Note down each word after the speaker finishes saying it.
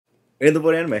In the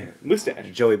Board Anime. Mustache.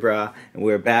 Joey Bra, and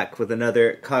we're back with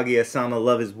another Kaguya-Sama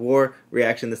Love is War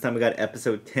reaction. This time we got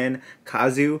episode 10.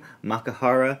 Kazu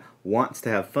Makahara wants to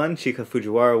have fun. Chika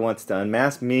Fujiwara wants to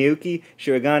unmask Miyuki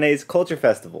Shiragane's Culture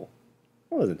Festival.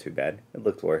 It wasn't too bad. It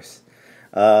looked worse.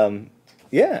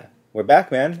 Yeah, we're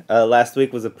back, man. Last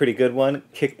week was a pretty good one.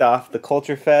 Kicked off the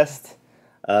Culture Fest.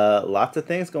 Lots of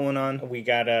things going on. We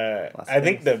got I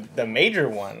think the major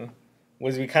one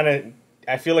was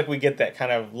I feel like we get that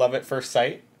kind of love at first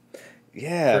sight.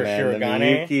 Yeah, for man,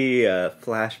 Shiragane, the Miyuki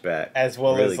flashback. as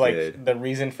well really as like good. the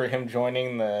reason for him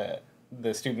joining the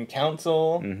student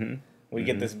council. Mm-hmm. We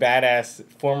get this badass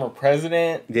former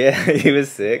president. Yeah, he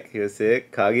was sick. He was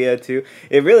sick. Kaguya too.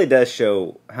 It really does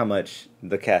show how much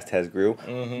the cast has grew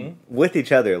with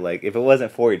each other. Like if it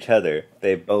wasn't for each other,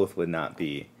 they both would not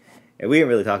be. And we didn't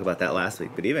really talk about that last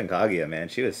week, but even Kaguya, man,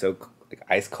 she was so like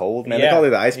ice cold, man. Yeah. They call her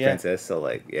the Ice Princess, so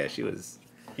like, yeah, she was.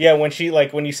 Yeah, when she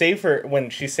saves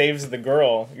the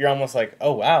girl, you're almost like,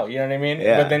 oh wow, you know what I mean?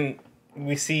 Yeah. But then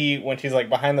we see when she's like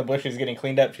behind the bushes getting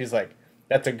cleaned up, she's like,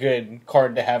 that's a good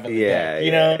card to have in the deck,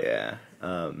 you know? Yeah.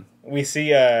 We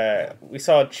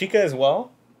saw Chika as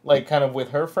well, like kind of with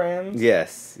her friends.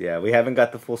 Yes, yeah. We haven't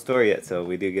got the full story yet, so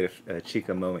we do get a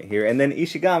Chika moment here, and then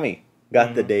Ishigami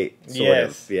got the date, sort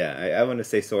of. Yeah, I want to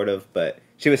say sort of, but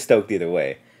she was stoked either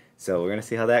way. So we're gonna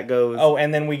see how that goes. Oh,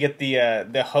 and then we get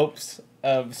the hopes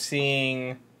of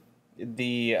seeing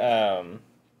the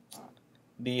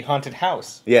haunted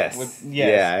house. Yes.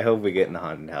 Yeah, I hope we get in the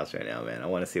haunted house right now, man. I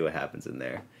want to see what happens in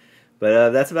there.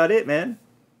 But that's about it, man.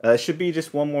 Should be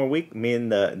just one more week. Me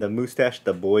and the mustache,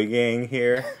 the boy gang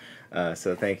here.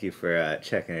 So thank you for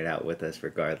checking it out with us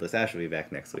regardless. Ash will be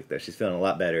back next week, though. She's feeling a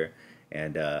lot better.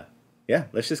 And yeah,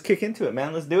 let's just kick into it,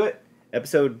 man. Let's do it.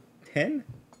 Episode 10?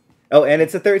 Oh, and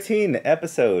it's a 13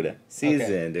 episode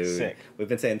season, dude. Sick. We've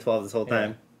been saying 12 this whole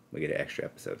time. We get an extra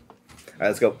episode. All right,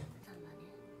 let's go.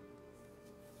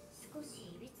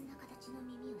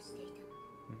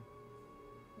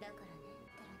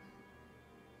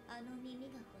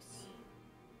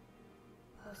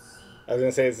 I was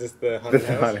gonna say, is this the haunted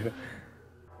house?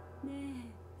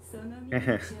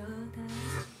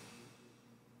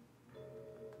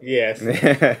 Yes.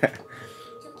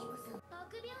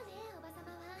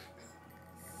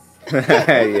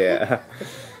 Yeah.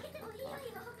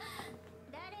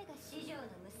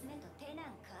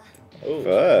 Ooh.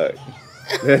 Fuck.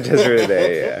 Just for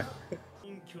today, yeah.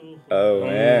 Oh,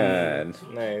 man.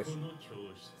 Nice.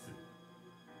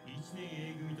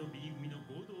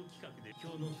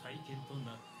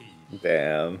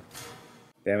 Damn.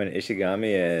 Damn, and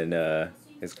Ishigami and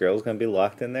his girl's gonna be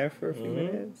locked in there for a few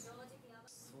minutes.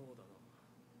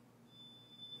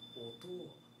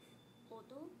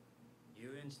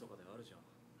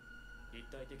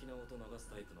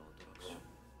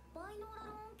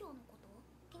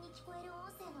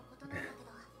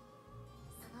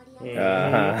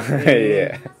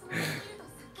 Yeah.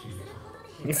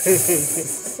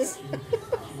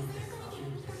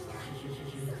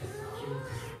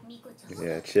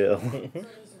 Yeah, chill.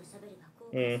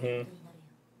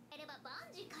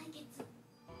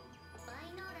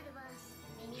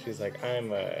 She's like,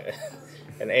 I'm an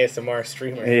ASMR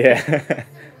streamer. Yeah.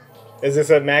 Is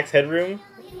this a max headroom?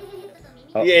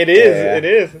 Oh, yeah, it is. yeah. It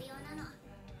is.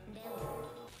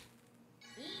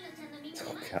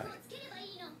 Oh, God.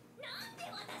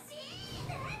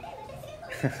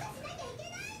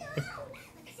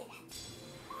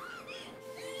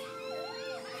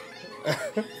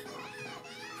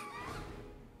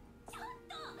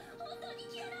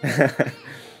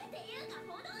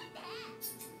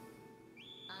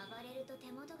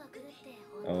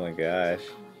 Oh my gosh.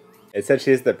 It said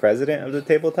she's the president of the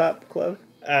tabletop club?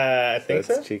 I think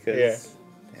so. It's Chika's. Yeah.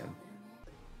 Damn.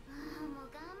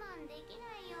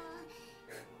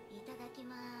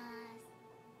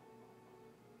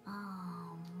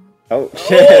 Oh,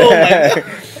 shit. Oh my God.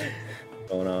 What's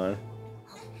going on?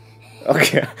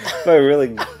 Okay. We're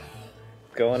really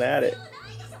going at it.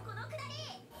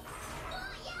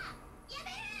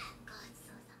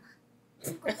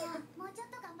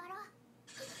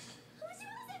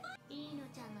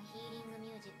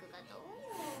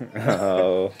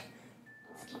 Oh.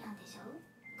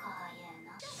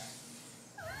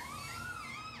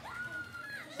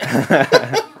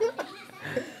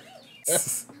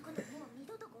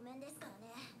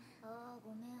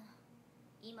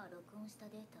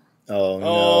 Oh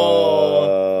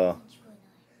no.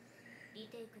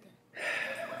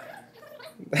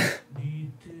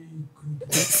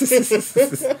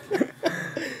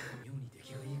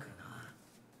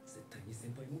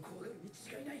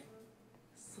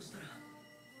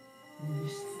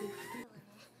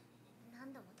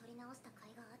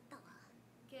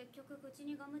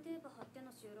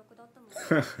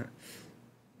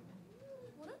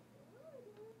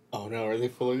 Oh no, are they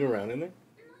fooling around in there?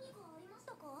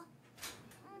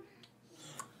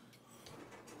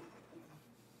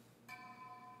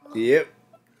 Yep.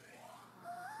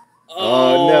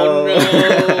 Oh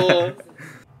no!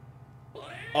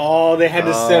 Oh, they had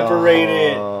to separate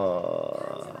it.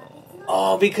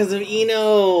 Oh, because of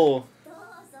Ino.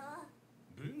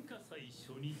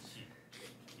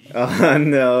 Oh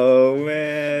no,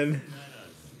 man.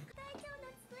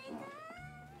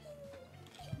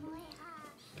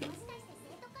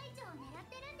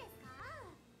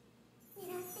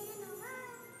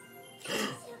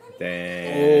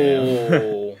 Damn.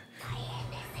 Oh.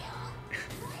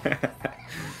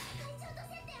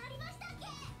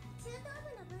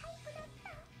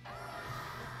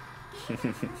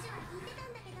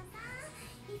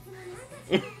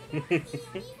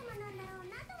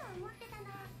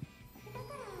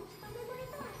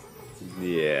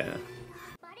 Yeah.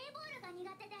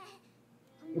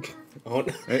 Oh,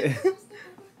 no.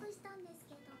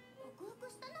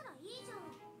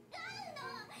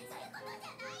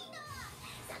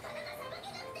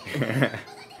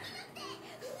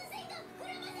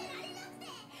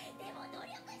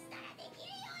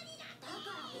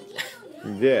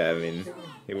 Yeah, I mean,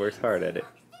 he works hard at it.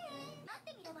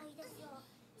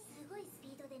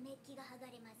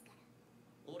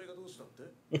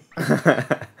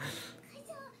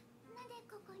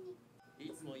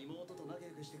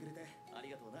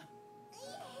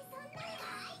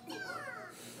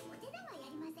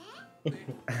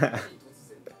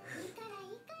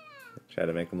 Try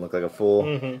to make him look like a fool.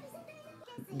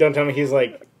 Mm-hmm. Don't tell me he's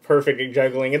like perfect at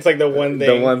juggling. It's like the one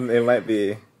thing. The one, it might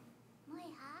be.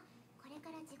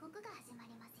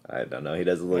 I don't know. He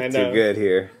doesn't look too good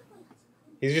here.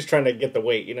 He's just trying to get the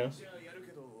weight, you know?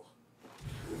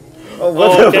 Oh,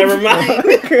 what never mind.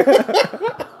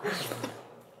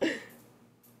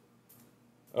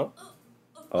 Oh.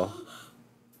 Oh.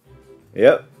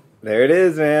 Yep. There it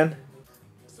is, man.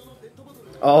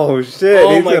 Oh, shit.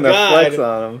 Oh, He's my going to God. flex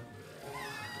on him.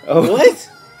 Oh.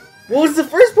 What? What was the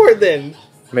first part then?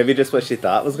 Maybe just what she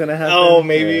thought was going to happen? Oh,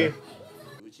 maybe. Yeah.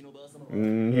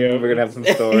 Mm-hmm. Yeah. We're going to have some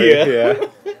story. Yeah.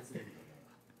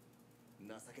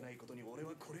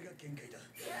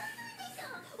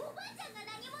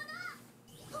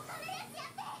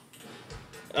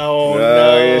 Oh,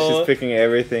 no. Yeah, she's picking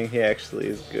everything he actually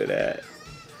is good at.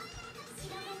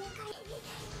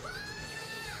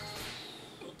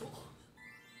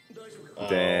 Oh,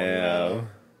 Damn. No.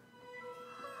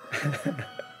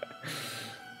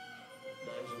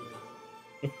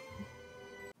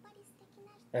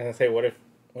 I was gonna say, what if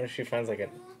she finds like an...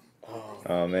 Oh.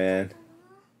 Oh, man.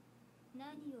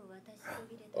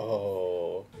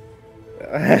 Oh.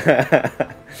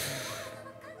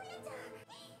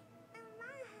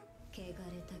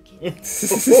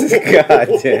 God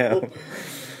damn.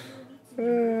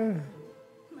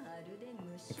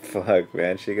 Fuck,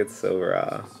 man. She gets so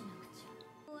raw.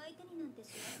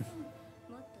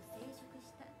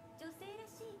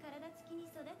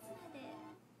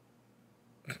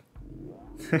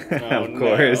 Oh, of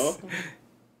course. No.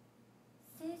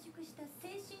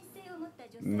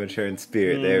 Mature in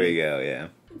spirit. There we go, yeah.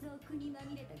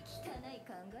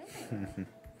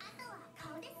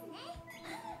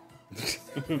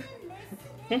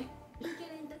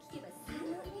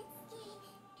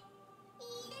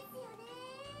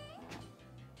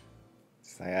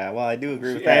 It's like, well, I do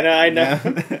agree with that. I know.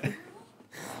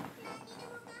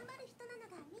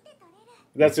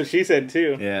 That's what she said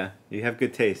too. Yeah, you have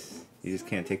good taste. You just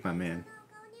can't take my man.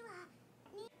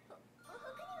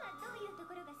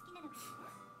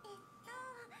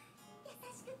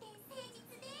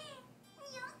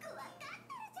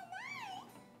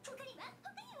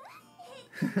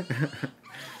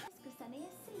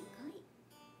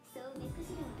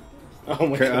 Oh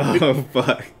my God. Oh,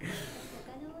 fuck.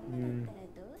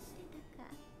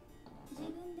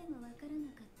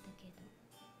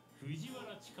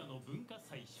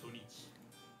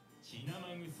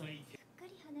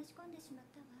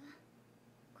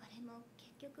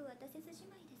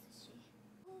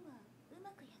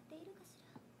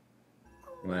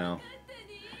 Well,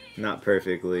 not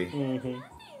perfectly. Mm-hmm.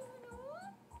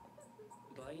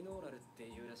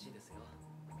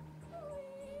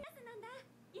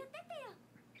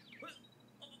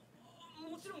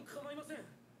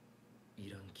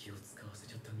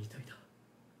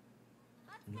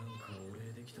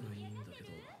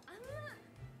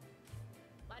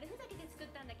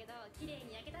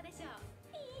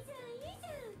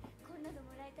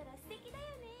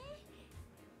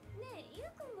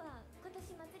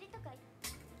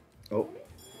 Oh.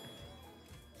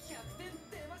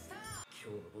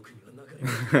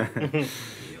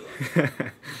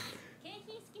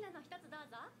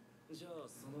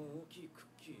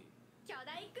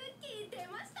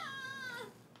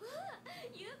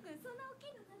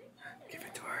 Give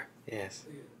it to her. Yes.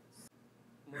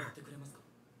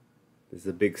 This is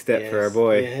a big step for our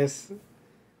boy. Yes.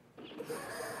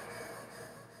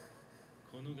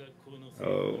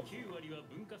 Oh.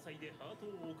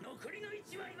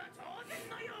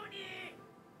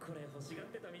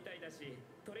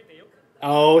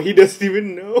 Oh, he doesn't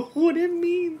even know what it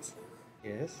means.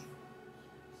 Yes.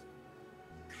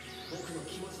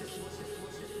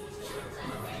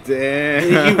 Damn.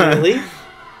 Did he really?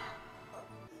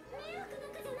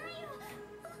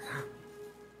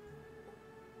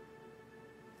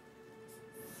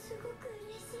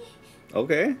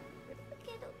 Okay.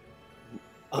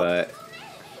 But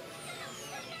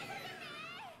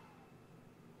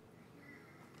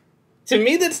to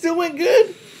me, that still went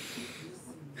good.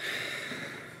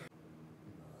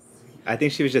 I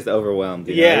think she was just overwhelmed.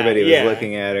 You know? Yeah, Everybody was yeah.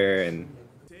 looking at her and.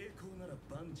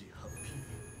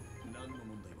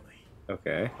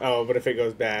 Okay. Oh, but if it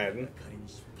goes bad.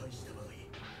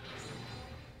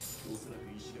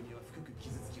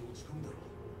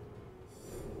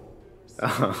 I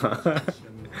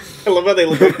love how they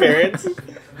look at parents.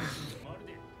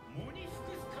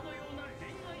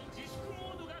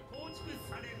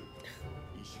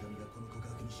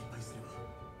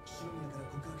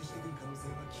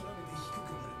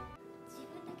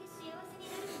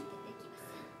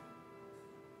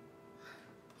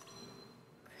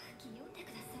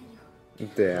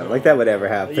 Damn, like that would ever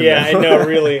happen. Yeah, I know,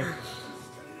 really.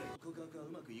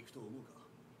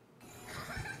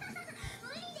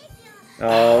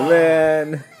 Oh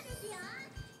man.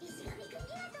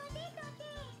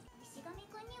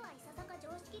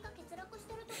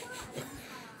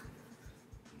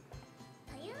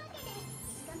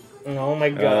 Oh my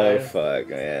god. Oh fuck,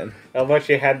 man. How much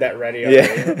you had that ready already?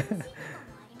 Yeah.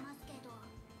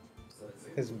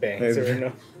 His bangs are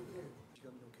no.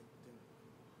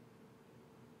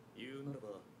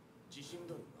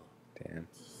 Damn.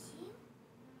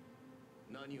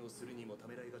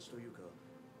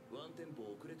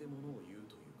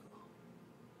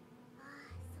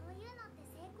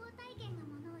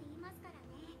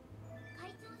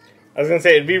 I was gonna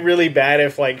say it'd be really bad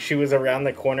if like she was around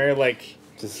the corner, like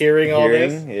Just hearing all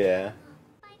this. Yeah.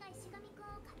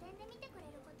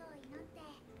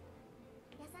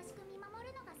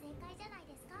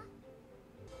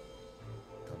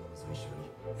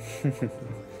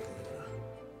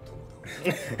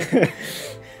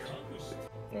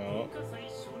 No.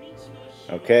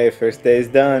 Okay, first day's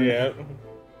done. Yep.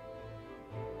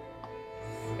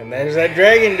 And there's that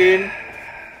dragon, dude.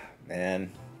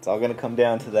 Man, it's all gonna come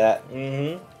down to that.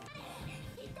 Mm-hmm.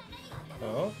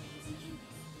 Oh.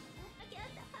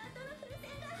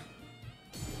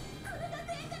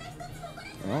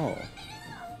 Oh.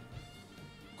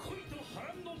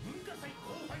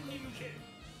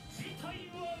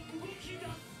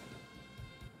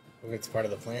 It's part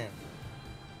of the plan.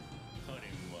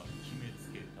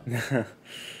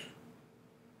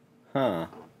 Huh.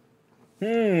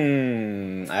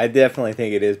 I definitely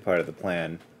think it is part of the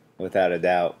plan, without a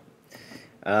doubt.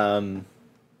 Man,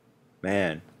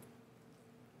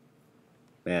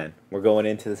 we're going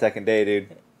into the second day, dude.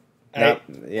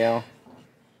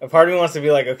 A part of me wants to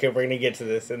be like, okay, we're gonna get to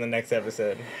this in the next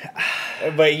episode,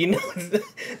 but you know,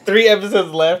 3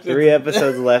 episodes left. 3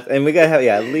 episodes left, and we gotta have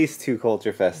at least 2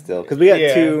 Culture Fest still, because we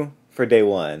got 2 for day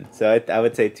 1. So I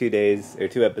would say 2 days or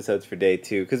 2 episodes for day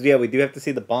 2, because we do have to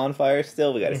see the bonfire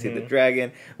still. We got to see the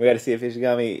dragon. We got to see if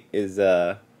Ishigami is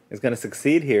gonna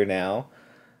succeed here now.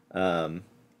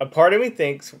 A part of me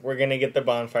thinks we're gonna get the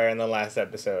bonfire in the last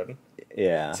episode.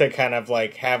 Yeah. To kind of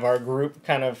like have our group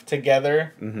kind of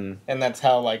together, Mm-hmm. and that's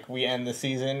how like we end the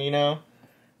season, you know.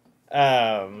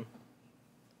 Because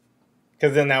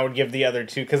then that would give the other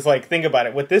 2. Because like think about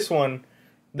it, with this one,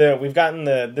 we've gotten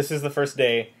this is the first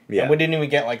day, and we didn't even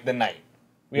get like the night.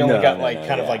 We only got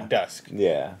kind of like dusk.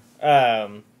 Yeah.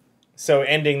 So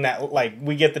ending that, like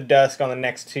we get the dusk on the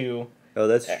next 2. Oh,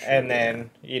 that's true. And then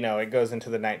it goes into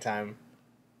the nighttime.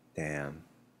 Damn.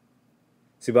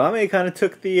 Tsubame kind of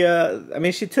took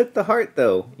the, she took the heart,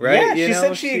 though, right? Yeah, she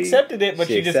said she accepted it, but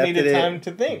she just needed time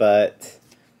to think. But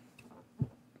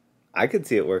I could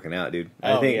see it working out, dude.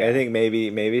 I think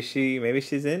maybe she's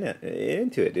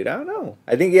into it, dude. I don't know.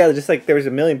 I think, just like there was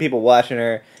a million people watching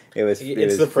her. It was the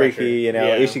freaky, pressure. you know.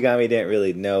 Yeah. Ishigami didn't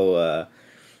really know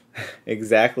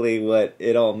exactly what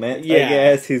it all meant, I Yeah.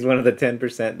 guess. He's one of the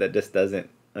 10% that just doesn't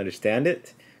understand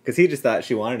it. because he just thought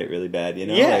she wanted it really bad, you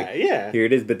know? Yeah, like, yeah. Here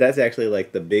it is, but that's actually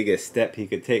like the biggest step he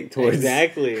could take towards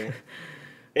exactly.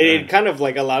 It kind of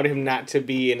like allowed him not to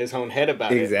be in his own head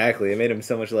about it. Exactly. It made him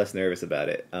so much less nervous about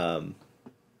it.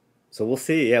 So we'll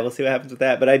see. Yeah, we'll see what happens with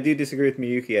that. But I do disagree with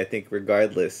Miyuki. I think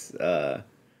regardless of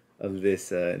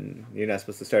this, you're not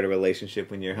supposed to start a relationship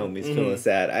when your homie's feeling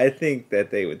sad. I think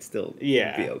that they would still be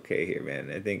okay here, man.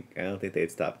 I don't think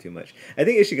they'd stop too much. I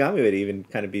think Ishigami would even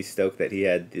kind of be stoked that he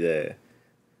had the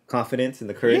confidence and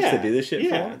the courage to do this shit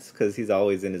for once, because he's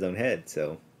always in his own head.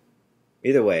 So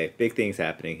either way, big things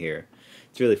happening here.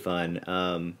 It's really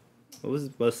fun. What was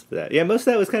most of that? Yeah, most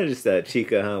of that was kind of just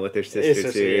Chika, with their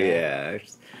sister too. Yeah.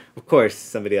 Of course,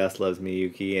 somebody else loves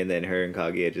Miyuki, and then her and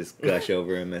Kaguya just gush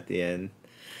over him at the end.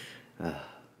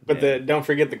 But don't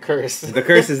forget the curse. The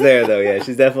curse is there, though. Yeah,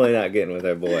 she's definitely not getting with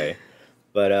our boy.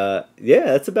 But yeah,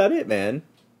 that's about it, man.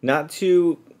 Not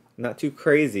too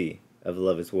crazy of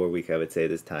Love Is War week, I would say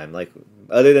this time. Like,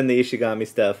 other than the Ishigami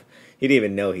stuff, he didn't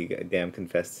even know he damn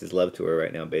confessed his love to her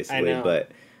right now, basically. I know. But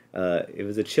it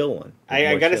was a chill one.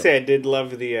 I gotta say, I did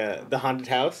love the haunted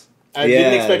house. I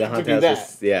didn't expect it to be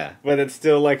that. But it's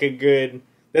still like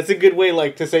that's a good way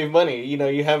like to save money. You know,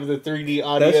 you have the 3D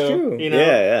audio. That's true. You know?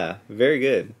 Yeah. Very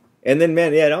good. And then,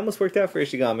 man, it almost worked out for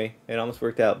Ishigami. It almost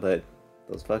worked out, but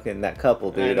that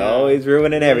couple, dude, always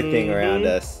ruining everything around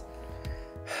us.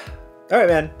 All right,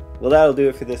 man. Well, that'll do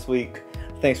it for this week.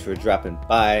 Thanks for dropping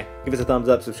by. Give us a thumbs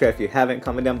up, subscribe if you haven't,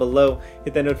 comment down below,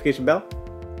 hit that notification bell.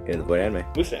 Here's the boy anime.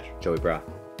 Mustache. Joey Bra.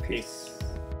 Peace.